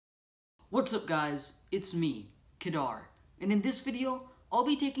What's up guys, it's me, Kadar, and in this video, I'll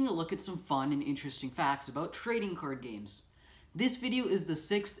be taking a look at some fun and interesting facts about trading card games. This video is the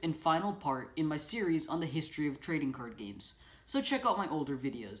 6th and final part in my series on the history of trading card games, so check out my older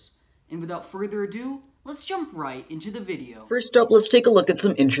videos. And without further ado, let's jump right into the video. First up, let's take a look at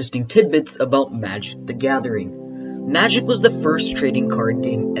some interesting tidbits about Magic the Gathering. Magic was the first trading card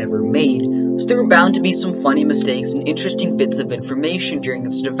game ever made, so there were bound to be some funny mistakes and interesting bits of information during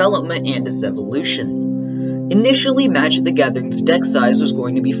its development and its evolution. Initially, Magic the Gathering's deck size was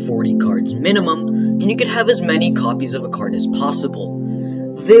going to be 40 cards minimum, and you could have as many copies of a card as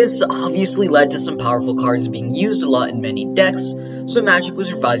possible. This obviously led to some powerful cards being used a lot in many decks, so Magic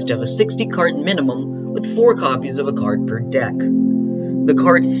was revised to have a 60 card minimum with 4 copies of a card per deck. The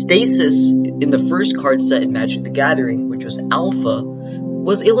card Stasis in the first card set in Magic the Gathering, which was Alpha,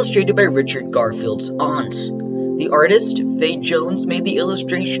 was illustrated by Richard Garfield's aunt. The artist, Faye Jones, made the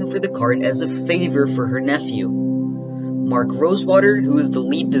illustration for the card as a favor for her nephew. Mark Rosewater, who is the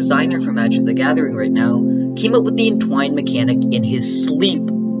lead designer for Magic the Gathering right now, came up with the entwine mechanic in his sleep.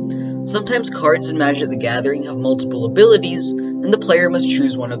 Sometimes cards in Magic the Gathering have multiple abilities, and the player must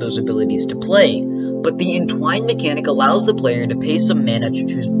choose one of those abilities to play, but the entwine mechanic allows the player to pay some mana to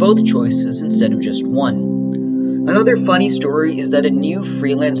choose both choices instead of just one. Another funny story is that a new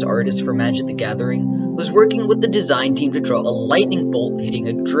freelance artist for Magic the Gathering was working with the design team to draw a lightning bolt hitting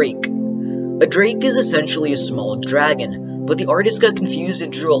a drake. A drake is essentially a small dragon, but the artist got confused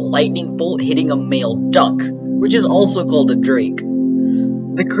and drew a lightning bolt hitting a male duck, which is also called a drake.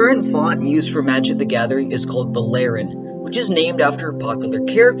 The current font used for Magic the Gathering is called Beleren, which is named after a popular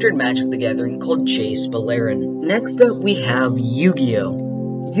character in Magic the Gathering called Jace Beleren. Next up we have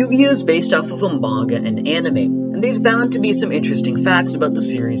Yu-Gi-Oh! Yu-Gi-Oh! Is based off of a manga and anime, and there's bound to be some interesting facts about the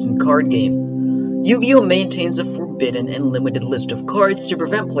series and card game. Yu-Gi-Oh! Maintains a forbidden and limited list of cards to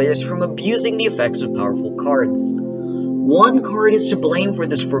prevent players from abusing the effects of powerful cards. One card is to blame for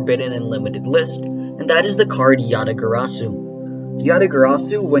this forbidden and limited list, and that is the card Yatagarasu.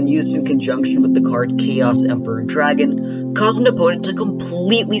 Yatagarasu, when used in conjunction with the card Chaos Emperor Dragon, caused an opponent to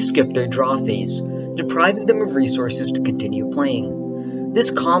completely skip their draw phase, depriving them of resources to continue playing.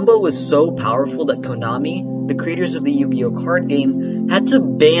 This combo was so powerful that Konami, the creators of the Yu-Gi-Oh! Card game, had to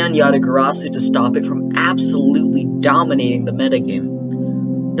ban Yatagarasu to stop it from absolutely dominating the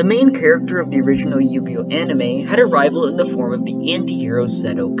metagame. The main character of the original Yu-Gi-Oh! Anime had a rival in the form of the anti-hero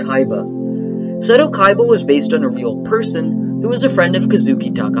Seto Kaiba. Seto Kaiba was based on a real person who was a friend of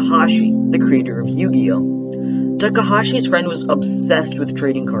Kazuki Takahashi, the creator of Yu-Gi-Oh! Takahashi's friend was obsessed with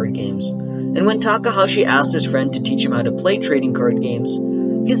trading card games, and when Takahashi asked his friend to teach him how to play trading card games,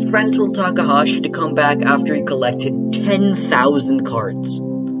 his friend told Takahashi to come back after he collected 10,000 cards.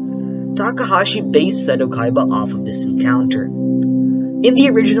 Takahashi based Seto Kaiba off of this encounter. In the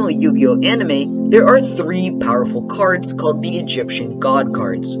original Yu-Gi-Oh! Anime, there are 3 powerful cards called the Egyptian God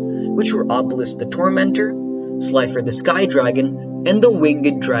cards, which were Obelisk the Tormentor, Slifer the Sky Dragon, and the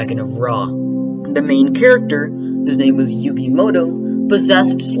Winged Dragon of Ra. The main character, whose name was Yugimoto,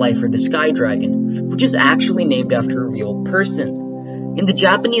 possessed Slifer the Sky Dragon, which is actually named after a real person. In the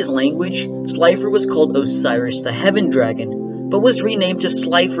Japanese language, Slifer was called Osiris the Heaven Dragon, but was renamed to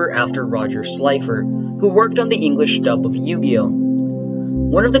Slifer after Roger Slifer, who worked on the English dub of Yu-Gi-Oh!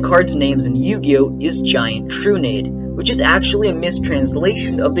 One of the card's names in Yu-Gi-Oh! Is Giant Trunade, which is actually a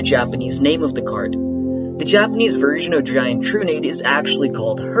mistranslation of the Japanese name of the card. The Japanese version of Giant Trunade is actually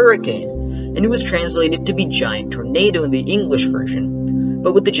called Hurricane, and it was translated to be Giant Tornado in the English version,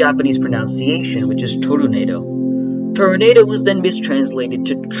 but with the Japanese pronunciation, which is Tornado. Tornado was then mistranslated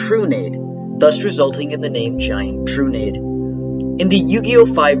to Trunade, thus resulting in the name Giant Trunade. In the Yu-Gi-Oh!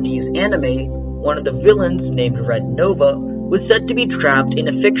 5D's anime, one of the villains, named Red Nova, was said to be trapped in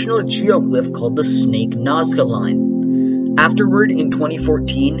a fictional geoglyph called the Snake Nazca Line. Afterward, in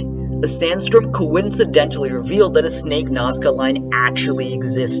 2014, a sandstorm coincidentally revealed that a Snake Nazca Line actually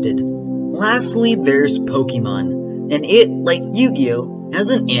existed. Lastly, there's Pokemon, and it, like Yu-Gi-Oh!, has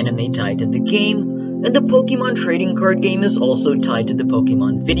an anime tied to the game, and the Pokemon trading card game is also tied to the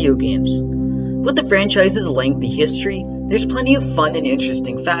Pokemon video games. With the franchise's lengthy history, there's plenty of fun and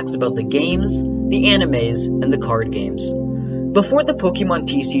interesting facts about the games, the animes, and the card games. Before the Pokemon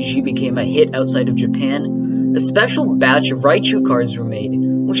TCG became a hit outside of Japan, a special batch of Raichu cards were made,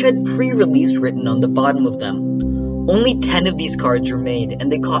 which had pre-release written on the bottom of them. Only 10 of these cards were made, and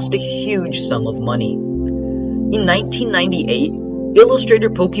they cost a huge sum of money. In 1998, Illustrator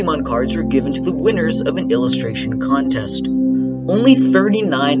Pokemon cards were given to the winners of an illustration contest. Only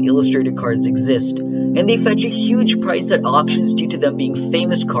 39 Illustrator cards exist, and they fetch a huge price at auctions due to them being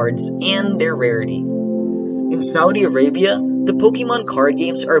famous cards and their rarity. In Saudi Arabia, The Pokemon card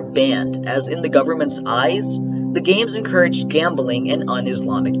games are banned, as in the government's eyes, the games encouraged gambling and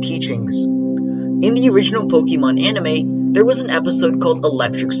un-Islamic teachings. In the original Pokemon anime, there was an episode called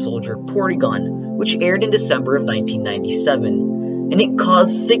Electric Soldier Porygon, which aired in December of 1997, and it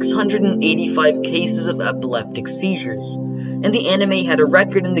caused 685 cases of epileptic seizures, and the anime had a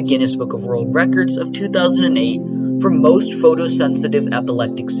record in the Guinness Book of World Records of 2008 for most photosensitive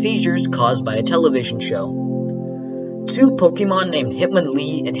epileptic seizures caused by a television show. Two Pokemon named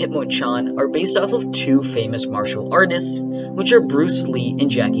Hitmonlee and Hitmonchan are based off of two famous martial artists, which are Bruce Lee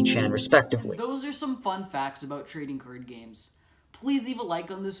and Jackie Chan respectively. Those are some fun facts about trading card games. Please leave a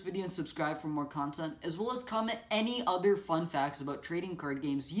like on this video and subscribe for more content, as well as comment any other fun facts about trading card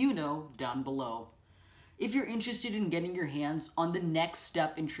games you know down below. If you're interested in getting your hands on the next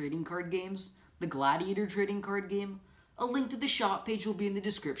step in trading card games, the Gladiator trading card game, a link to the shop page will be in the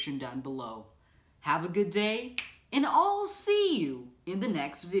description down below. Have a good day, and I'll see you in the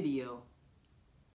next video.